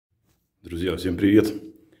Друзья, всем привет!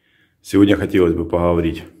 Сегодня хотелось бы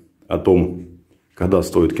поговорить о том, когда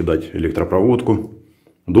стоит кидать электропроводку,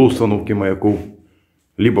 до установки маяков,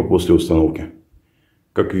 либо после установки.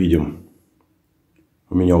 Как видим,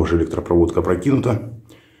 у меня уже электропроводка прокинута,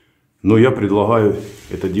 но я предлагаю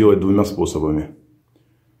это делать двумя способами.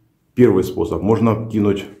 Первый способ: можно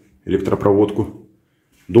кинуть электропроводку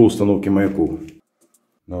до установки маяков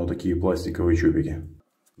на вот такие пластиковые чубики.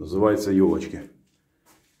 Называется елочки.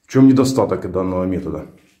 В чем недостаток данного метода?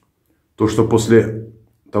 То, что после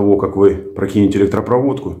того, как вы прокинете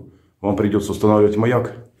электропроводку, вам придется устанавливать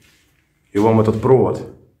маяк, и вам этот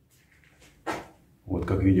провод, вот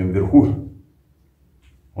как видим вверху,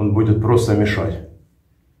 он будет просто мешать.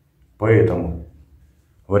 Поэтому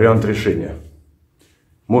вариант решения: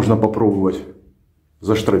 можно попробовать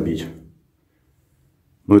заштробить.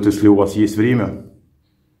 Но это если у вас есть время,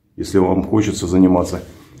 если вам хочется заниматься.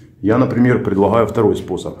 Я, например, предлагаю второй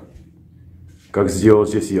способ. Как сделал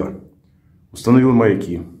здесь я. Установил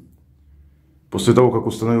маяки. После того, как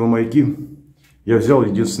установил маяки, я взял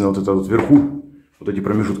единственное вот это вот вверху, вот эти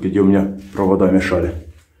промежутки, где у меня провода мешали.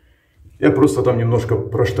 Я просто там немножко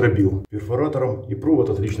проштробил перфоратором, и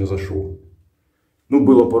провод отлично зашел. Ну,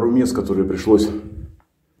 было пару мест, которые пришлось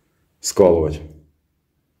скалывать.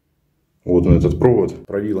 Вот он, этот провод.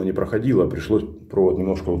 Правило не проходило, пришлось провод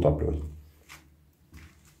немножко утапливать.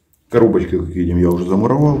 Коробочки, как видим, я уже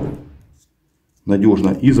замуровал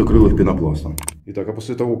надежно и закрыл их пенопластом. Итак, а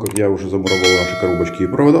после того, как я уже замуровал наши коробочки и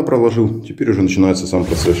провода проложил, теперь уже начинается сам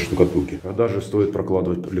процесс штукатурки. Когда же стоит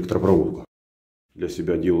прокладывать электропроводку? Для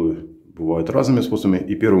себя делаю, бывает, разными способами,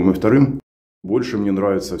 и первым, и вторым. Больше мне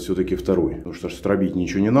нравится все-таки второй, потому что стробить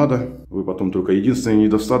ничего не надо. Вы потом только единственный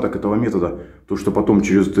недостаток этого метода, то что потом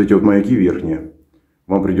через вот эти вот маяки верхние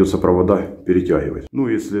вам придется провода перетягивать. Ну,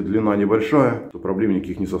 если длина небольшая, то проблем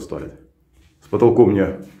никаких не составит. С потолком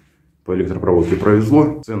мне по электропроводке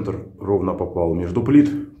повезло. Центр ровно попал между плит,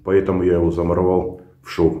 поэтому я его замуровал в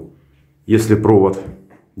шов. Если провод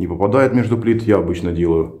не попадает между плит, я обычно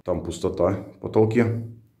делаю там пустота в потолке.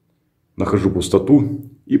 Нахожу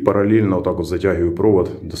пустоту и параллельно вот так вот затягиваю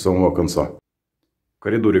провод до самого конца. В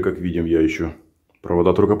коридоре, как видим, я еще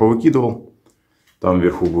провода только повыкидывал. Там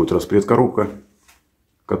вверху будет распредкоробка,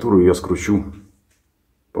 которую я скручу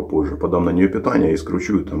попозже. Подам на нее питание и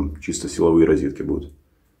скручу, там чисто силовые розетки будут.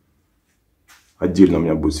 Отдельно у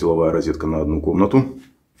меня будет силовая розетка на одну комнату,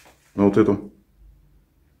 на вот эту.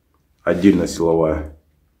 Отдельно силовая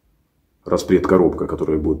распредкоробка,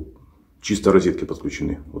 которая будет чисто розетки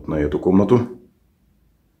подключены вот на эту комнату.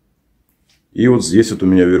 И вот здесь вот у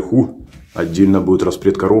меня вверху отдельно будет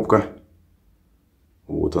распредкоробка.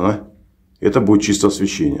 Вот она. Это будет чисто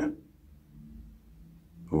освещение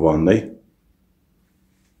ванной,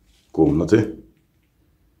 комнаты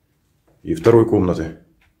и второй комнаты.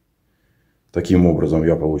 Таким образом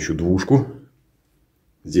я получу двушку.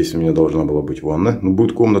 Здесь у меня должна была быть ванна, но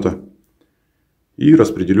будет комната. И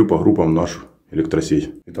распределю по группам нашу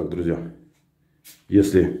электросеть. Итак, друзья,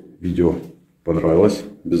 если видео понравилось,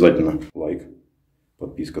 обязательно лайк,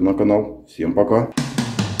 подписка на канал. Всем пока!